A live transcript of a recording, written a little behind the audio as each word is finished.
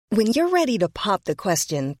When you're ready to pop the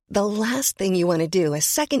question, the last thing you want to do is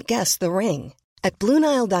second-guess the ring. At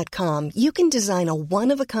BlueNile.com, you can design a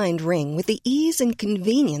one-of-a-kind ring with the ease and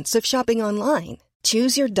convenience of shopping online.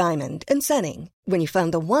 Choose your diamond and setting. When you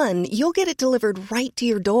find the one, you'll get it delivered right to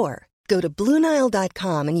your door. Go to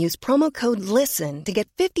BlueNile.com and use promo code LISTEN to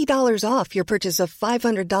get $50 off your purchase of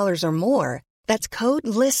 $500 or more. That's code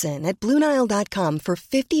LISTEN at BlueNile.com for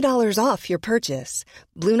 $50 off your purchase.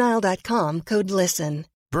 BlueNile.com, code LISTEN.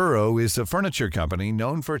 Burrow is a furniture company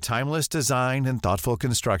known for timeless design and thoughtful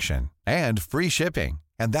construction, and free shipping,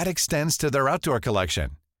 and that extends to their outdoor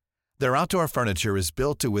collection. Their outdoor furniture is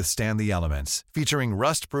built to withstand the elements, featuring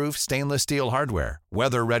rust-proof stainless steel hardware,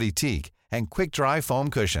 weather-ready teak, and quick-dry foam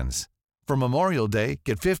cushions. For Memorial Day,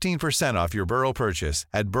 get 15% off your Burrow purchase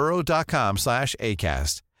at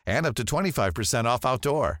burrow.com/ACAST and up to 25% off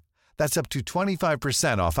outdoor. That's up to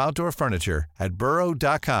 25% off outdoor furniture at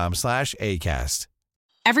burrow.com/ACAST.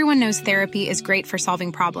 Everyone knows therapy is great for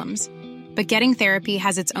solving problems, but getting therapy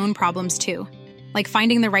has its own problems too, like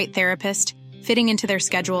finding the right therapist, fitting into their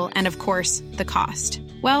schedule, and of course, the cost.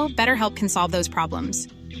 Well, BetterHelp can solve those problems.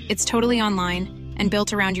 It's totally online and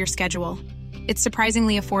built around your schedule. It's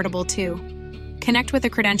surprisingly affordable too. Connect with a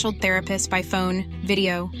credentialed therapist by phone,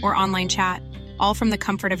 video, or online chat, all from the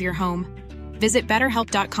comfort of your home. Visit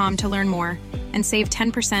BetterHelp.com to learn more and save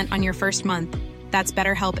 10% on your first month. That's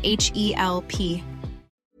BetterHelp, H-E-L-P.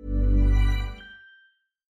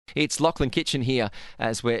 It's Lachlan Kitchen here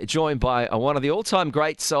as we're joined by one of the all-time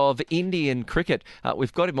greats of Indian cricket.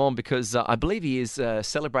 We've got him on because I believe he is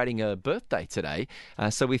celebrating a birthday today.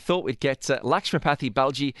 So we thought we'd get Lakshmipathy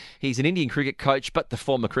Balaji. He's an Indian cricket coach, but the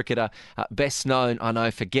former cricketer, best known, I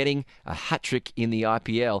know, for getting a hat-trick in the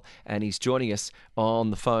IPL. And he's joining us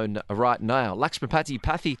on the phone right now.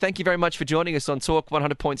 Lakshmipathy, thank you very much for joining us on Talk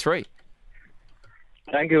 100.3.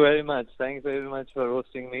 Thank you very much. Thanks very much for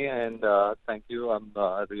hosting me, and thank you. I'm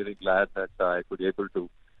really glad that I could be able to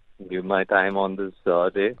give my time on this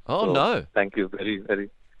day. Oh, so, no. Thank you very.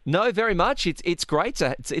 No, very much. It's great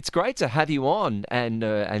to have you on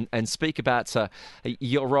and speak about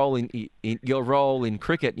your role in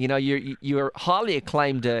cricket. You know, you're a highly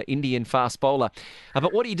acclaimed Indian fast bowler,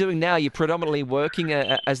 but what are you doing now? You're predominantly working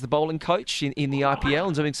as the bowling coach in the IPL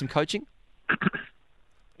and doing some coaching.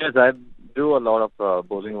 Yes, I do a lot of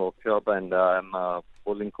bowling workshop, and I'm a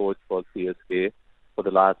bowling coach for CSK for the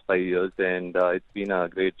last 5 years, and it's been a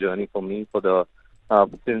great journey for me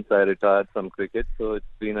since I retired from cricket. So it's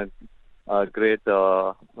been a great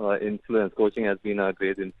influence. Coaching has been a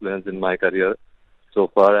great influence in my career so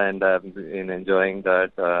far, and I've been enjoying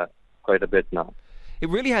that quite a bit now. It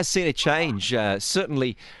really has seen a change,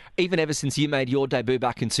 certainly, even ever since you made your debut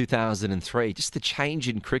back in 2003. Just the change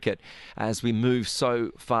in cricket as we move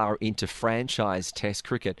so far into franchise Test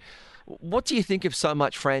cricket. What do you think of so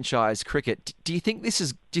much franchise cricket? Do you think this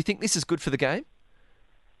is good for the game?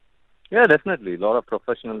 Yeah, definitely. A lot of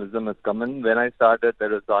professionalism has come in. When I started, there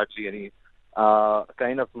was hardly any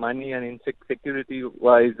kind of money, and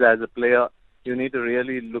security-wise, as a player, you need to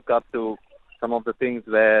really look up to some of the things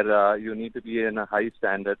where you need to be in a high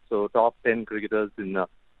standard. So top 10 cricketers in the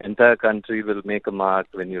entire country will make a mark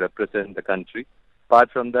when you represent the country.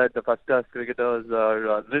 Apart from that, the first-class cricketers are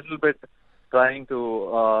a little bit trying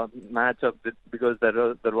to match up with, because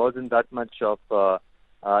there wasn't that much of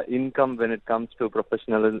income when it comes to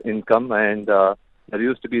professional income, and there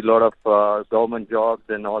used to be a lot of government jobs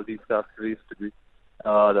and all these stuff used to be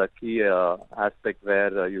the key aspect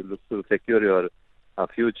where you look to secure your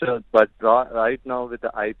future. But right now with the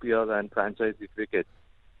IPL and franchise cricket,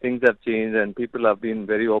 things have changed, and people have been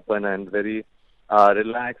very open and very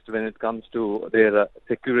relaxed when it comes to their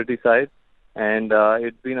security side. And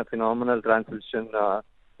it's been a phenomenal transition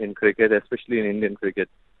in cricket, especially in Indian cricket,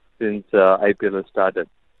 since IPL has started.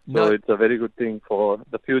 So it's a very good thing for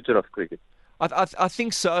the future of cricket. I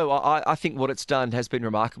think so. I think what it's done has been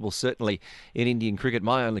remarkable, certainly in Indian cricket.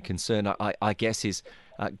 My only concern, I guess, is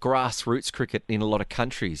grassroots cricket in a lot of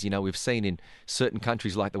countries. You know, we've seen in certain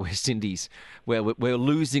countries like the West Indies where we're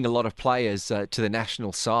losing a lot of players to the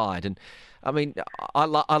national side. And, I mean, I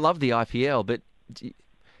love the IPL, but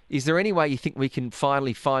is there any way you think we can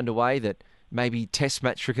finally find a way that maybe Test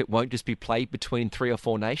match cricket won't just be played between 3 or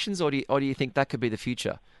 4 nations, or do you think that could be the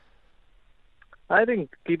future? I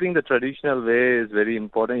think keeping the traditional way is very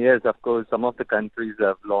important. Yes, of course, some of the countries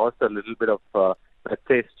have lost a little bit of a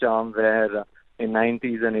Test charm where in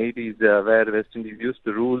 90s and 80s where West Indies used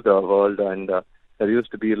to rule the world, and there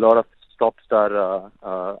used to be a lot of top star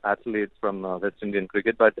athletes from West Indian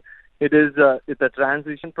cricket. But it's a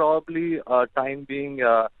transition probably, time being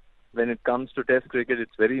when it comes to Test cricket,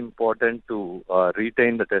 it's very important to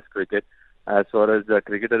retain the Test cricket. as far as the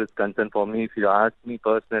cricketer is concerned, for me, if you ask me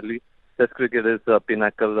personally, Test cricket is the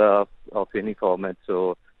pinnacle of any format.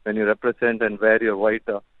 So when you represent and wear your white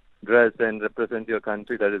dress and represent your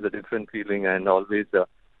country, that is a different feeling and always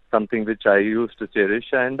something which I used to cherish.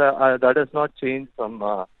 And that has not changed from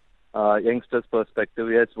youngsters'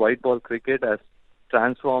 perspective. Yes, white ball cricket has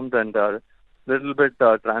transformed and little bit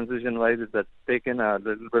transition-wise, it has taken a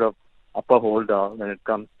little bit of upper hold when it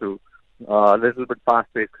comes to a little bit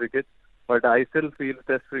fast-paced cricket. But I still feel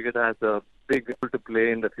Test cricket has a big role to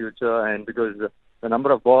play in the future, and because the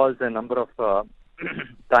number of balls and number of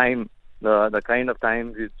time, the kind of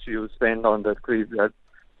time which you spend on the crease,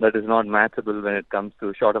 that is not matchable when it comes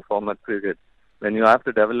to shorter format cricket. When you have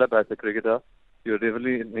to develop as a cricketer, you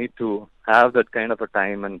really need to have that kind of a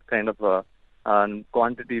time and kind of a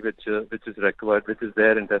quantity which is required, which is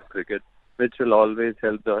there in Test cricket, which will always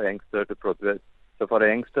help the youngster to progress. So for a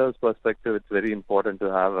youngster's perspective, it's very important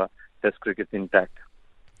to have Test cricket intact.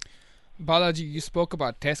 Balaji, you spoke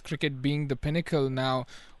about Test cricket being the pinnacle. Now,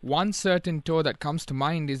 one certain tour that comes to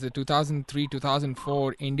mind is the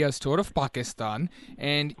 2003-2004 India's tour of Pakistan,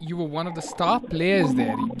 and you were one of the star players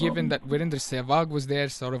there, given that Virendra Sehwag was there,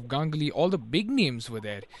 Sourav Ganguly, all the big names were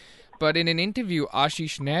there. But in an interview,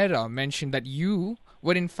 Ashish Nehra mentioned that you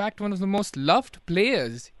were in fact one of the most loved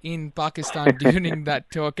players in Pakistan during that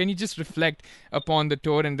tour. Can you just reflect upon the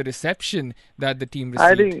tour and the reception that the team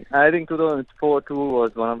received? I think 2004 tour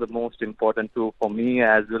was one of the most important tour for me,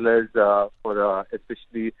 as well as for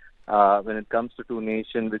especially when it comes to two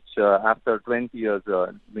nations, which after 20 years,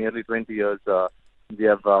 nearly 20 years, we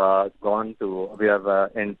have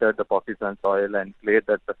entered the Pakistan soil and played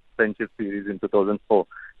that friendship series in 2004.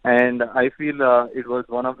 And I feel it was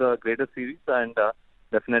one of the greatest series and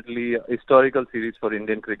definitely a historical series for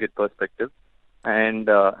Indian cricket perspective. And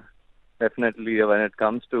definitely when it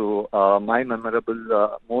comes to my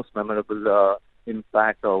most memorable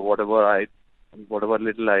impact or whatever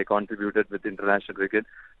little I contributed with international cricket,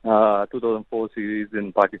 2004 series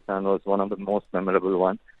in Pakistan was one of the most memorable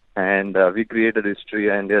ones. And we created history,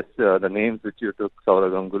 and yes, the names which you took,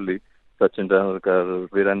 Sourav Ganguly, Sachin Tendulkar,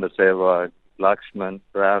 Virendra Sehwag, Lakshman,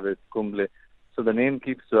 Dravid, Kumble. So the name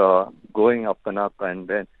keeps going up and up, and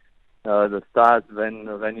then the stars.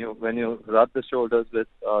 When you rub the shoulders with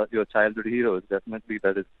your childhood heroes, definitely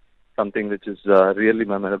that is something which is really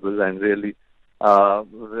memorable and really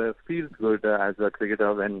feels good as a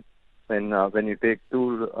cricketer when you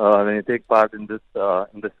take part in this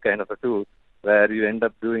kind of a tour, where you end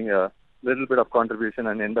up doing a little bit of contribution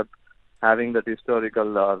and end up having that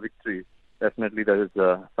historical victory. Definitely that is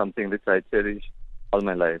something which I cherish all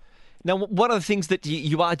my life. Now, one of the things that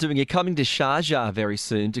you are doing, you're coming to Sharjah very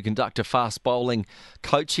soon to conduct a fast bowling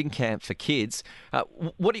coaching camp for kids.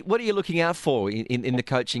 What are you looking out for in the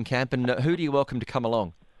coaching camp, and who do you welcome to come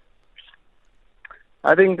along?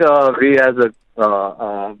 I think we as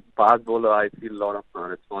a fast bowler, I feel a lot of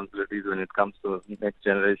responsibilities when it comes to the next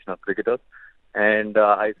generation of cricketers. And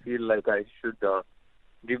I feel like I should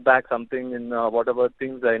give back something in whatever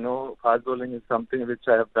things I know. Fast bowling is something which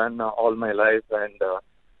I have done all my life,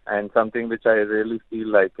 and something which I really feel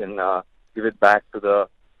like can give it back to the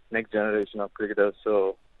next generation of cricketers.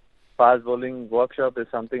 So fast bowling workshop is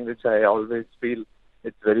something which I always feel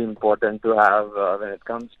it's very important to have when it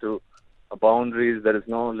comes to boundaries. There is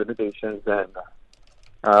no limitations, and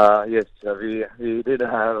yes, we did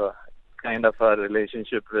have a kind of a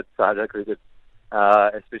relationship with Sharjah cricket,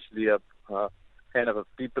 especially kind of a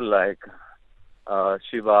people like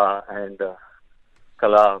Shiva and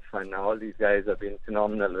Kalaf, and all these guys have been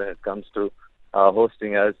phenomenal when it comes to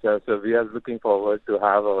hosting us. So we are looking forward to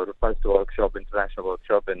have our first workshop, international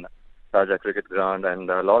workshop in Sharjah Cricket Ground, and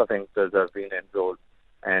a lot of youngsters have been enrolled,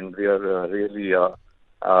 and we are really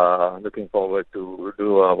looking forward to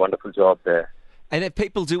do a wonderful job there. And if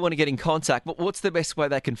people do want to get in contact, what's the best way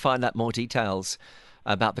they can find out more details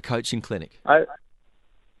about the coaching clinic?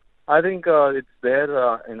 I think it's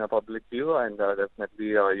there in a public view, and definitely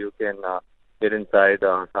you can get inside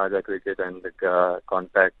Sharjah Cricket and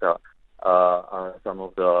contact some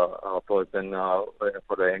of the person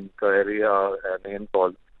for the inquiry. A name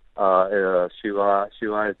called Shiva.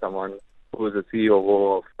 Shiva is someone who is the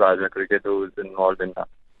CEO of Sharjah Cricket, who is involved in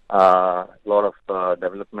a lot of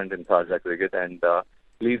development in Sharjah Cricket, and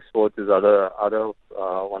Leaf Sports is other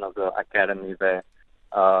one of the academy where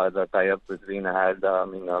the tie-up has been had.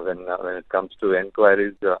 When it comes to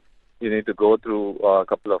inquiries, you need to go through a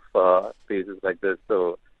couple of phases like this.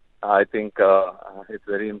 So I think it's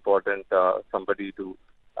very important somebody to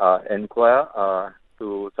inquire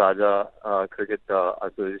to Sharjah Cricket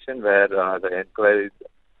Association, where the inquiries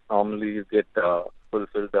normally get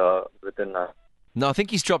fulfilled within No, I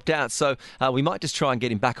think he's dropped out, so we might just try and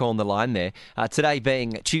get him back on the line there. Today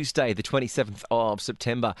being Tuesday, the 27th of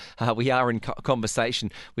September, we are in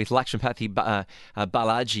conversation with Lakshmipathy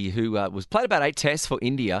Balaji, who was played about 8 tests for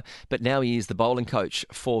India, but now he is the bowling coach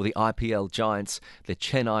for the IPL Giants, the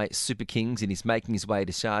Chennai Super Kings, and he's making his way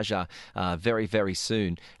to Sharjah very, very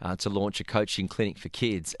soon to launch a coaching clinic for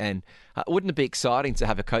kids. And wouldn't it be exciting to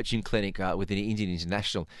have a coaching clinic with an Indian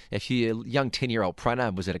international? If your young 10-year-old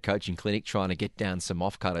Pranav was at a coaching clinic trying to get down some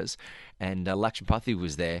off-cutters and Lakshmipathy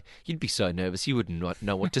was there, you'd be so nervous you wouldn't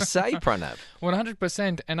know what to say, Pranav.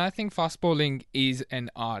 100%. And I think fast bowling is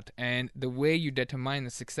an art. And the way you determine the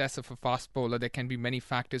success of a fast bowler, there can be many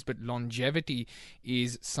factors, but longevity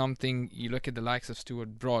is something. You look at the likes of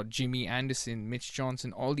Stuart Broad, Jimmy Anderson, Mitch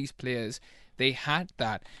Johnson, all these players, they had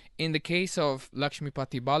that. In the case of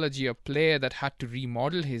Lakshmipathy Balaji, a player that had to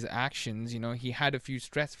remodel his actions, he had a few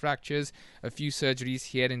stress fractures, a few surgeries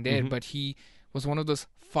here and there, but he was one of those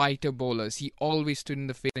fighter bowlers. He always stood in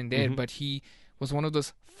the face and there, but he was one of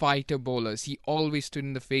those fighter bowlers. He always stood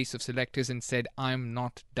in the face of selectors and said, I'm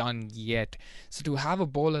not done yet. So to have a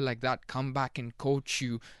bowler like that come back and coach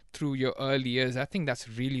you through your early years, I think that's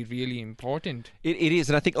really, really important. It is,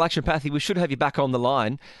 and I think, Lakshmipathy, we should have you back on the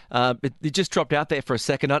line. It just dropped out there for a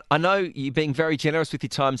second. I know you're being very generous with your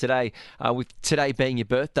time today, with today being your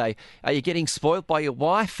birthday. Are you getting spoiled by your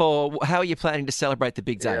wife, or how are you planning to celebrate the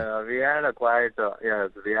big day? Yeah, we had a quiet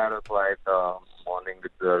morning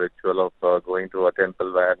with the ritual of going to a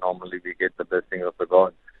temple where normally we get the blessing of the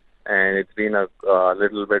God. And it's been a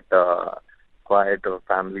little bit quiet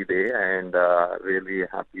family day, and really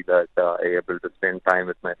happy that I'm able to spend time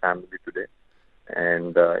with my family today.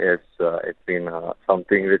 And it's been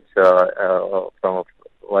something which, from a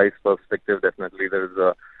wife's perspective, definitely there's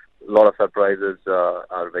a lot of surprises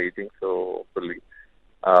are waiting. So hopefully,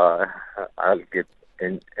 I'll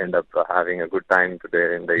end up having a good time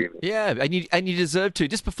today in the evening. Yeah, and you deserve to.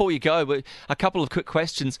 Just before you go, a couple of quick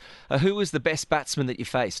questions. Who was the best batsman that you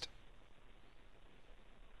faced?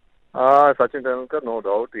 Sachin Tendulkar, no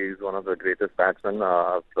doubt. He's one of the greatest batsmen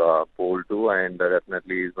I've bowled to, and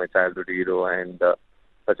definitely he's my childhood hero. And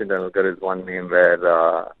Sachin Tendulkar is one name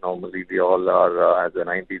where normally we all are, as the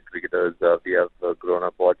 90s cricketers, we have grown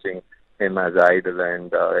up watching him as an idol,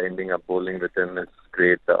 and ending up bowling with him is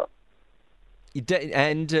great.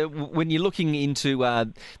 And when you're looking into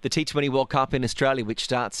the T20 World Cup in Australia, which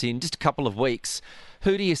starts in just a couple of weeks,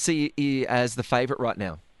 who do you see as the favourite right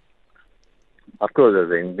now? Of course, as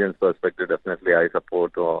an Indian's perspective, definitely I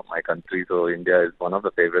support my country, so India is one of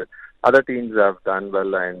the favourites. Other teams have done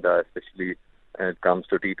well, and especially when it comes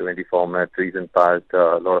to T20 format, recent past,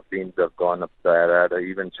 a lot of teams have gone up there.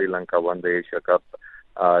 Even Sri Lanka won the Asia Cup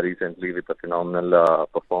recently with a phenomenal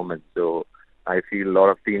performance. So I feel a lot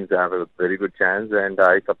of teams have a very good chance, and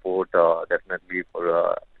I support definitely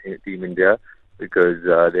for Team India, because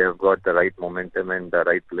they have got the right momentum and the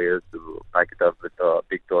right players to back it up with a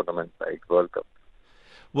big tournament like World Cup.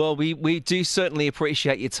 Well, we do certainly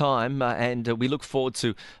appreciate your time, and we look forward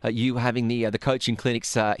to you having the coaching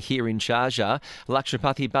clinics here in Sharjah.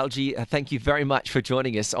 Lakshmipathy Balaji, thank you very much for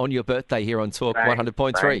joining us on your birthday here on Talk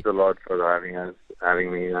 100.3. Thanks a lot for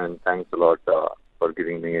having me, and thanks a lot for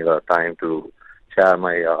giving me the time to share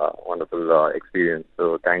my wonderful experience.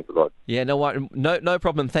 So thanks a lot. Yeah, no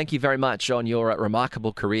problem. Thank you very much on your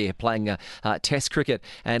remarkable career playing Test cricket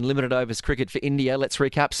and limited overs cricket for India. Let's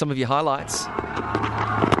recap some of your highlights.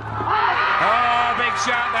 Oh, big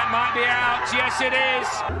shot. That might be out. Yes, it is.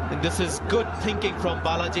 And this is good thinking from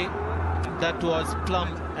Balaji. That was plumb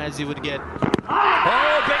as you would get.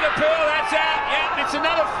 Oh, big appeal. That's out. Yep, it's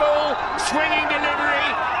another full swinging delivery.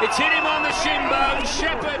 It's hit him on the shin bone.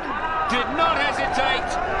 Shepherd did not hesitate,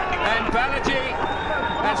 and Balaji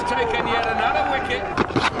has taken yet another wicket.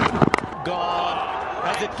 Gone.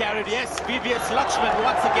 Has it carried? Yes, VVS Lakshman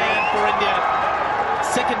once again for India.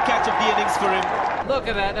 Second catch of the innings for him. Look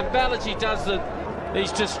at that, and Balaji does it.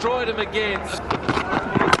 He's destroyed him again.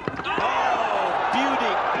 Oh,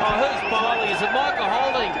 beauty. Oh, who's bowling? Is it Michael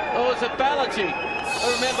Holding or is it Balaji? I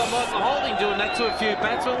remember Michael Holding doing that to a few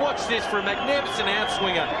batsmen. Watch this for a magnificent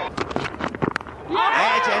outswinger.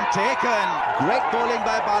 Edge and taken. Great bowling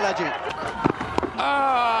by Balaji.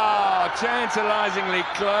 Oh, tantalisingly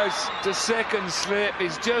close to second slip.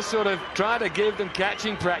 He's just sort of trying to give them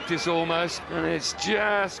catching practice almost, and it's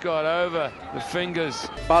just got over the fingers.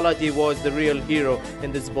 Balaji was the real hero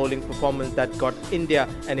in this bowling performance that got India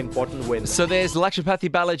an important win. So there's Lakshmipathy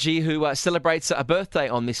Balaji, who celebrates a birthday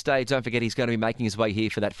on this day. Don't forget, he's going to be making his way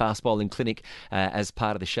here for that fast bowling clinic as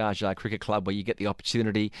part of the Sharjah Cricket Club, where you get the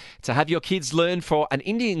opportunity to have your kids learn for an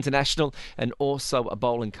Indian international and also a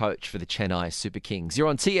bowling coach for the Chennai Super Kings. You're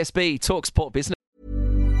on TSB, Talk Sport Business.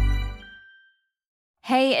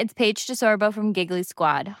 Hey, it's Paige DeSorbo from Giggly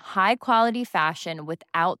Squad. High quality fashion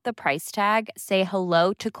without the price tag. Say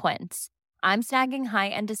hello to Quince. I'm snagging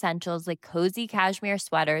high-end essentials like cozy cashmere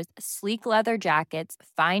sweaters, sleek leather jackets,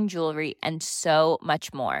 fine jewelry, and so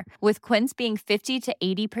much more. With Quince being 50 to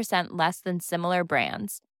 80% less than similar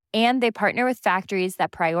brands. And they partner with factories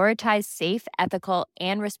that prioritize safe, ethical,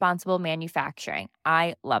 and responsible manufacturing.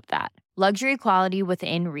 I love that. Luxury quality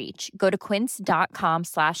within reach. Go to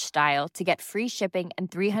quince.com/style to get free shipping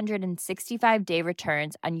and 365-day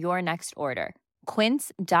returns on your next order.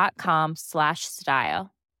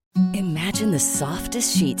 Quince.com/style. Imagine the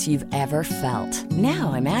softest sheets you've ever felt.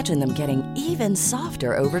 Now imagine them getting even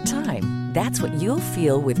softer over time. That's what you'll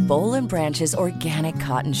feel with Boll & Branch's organic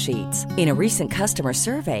cotton sheets. In a recent customer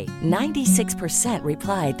survey, 96%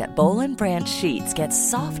 replied that Boll & Branch sheets get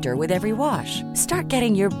softer with every wash. Start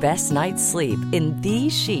getting your best night's sleep in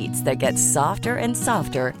these sheets that get softer and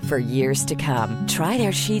softer for years to come. Try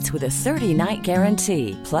their sheets with a 30-night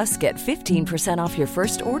guarantee. Plus, get 15% off your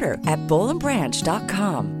first order at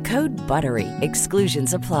bollandbranch.com. Code BUTTERY.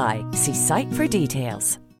 Exclusions apply. See site for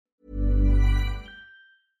details.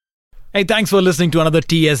 Hey, thanks for listening to another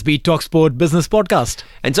TSB TalkSport Business Podcast.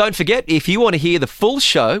 And don't forget, if you want to hear the full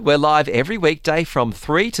show, we're live every weekday from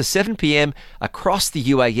 3 to 7 p.m. across the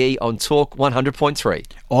UAE on Talk 100.3.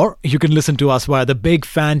 Or you can listen to us via the Big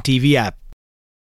Fan TV app.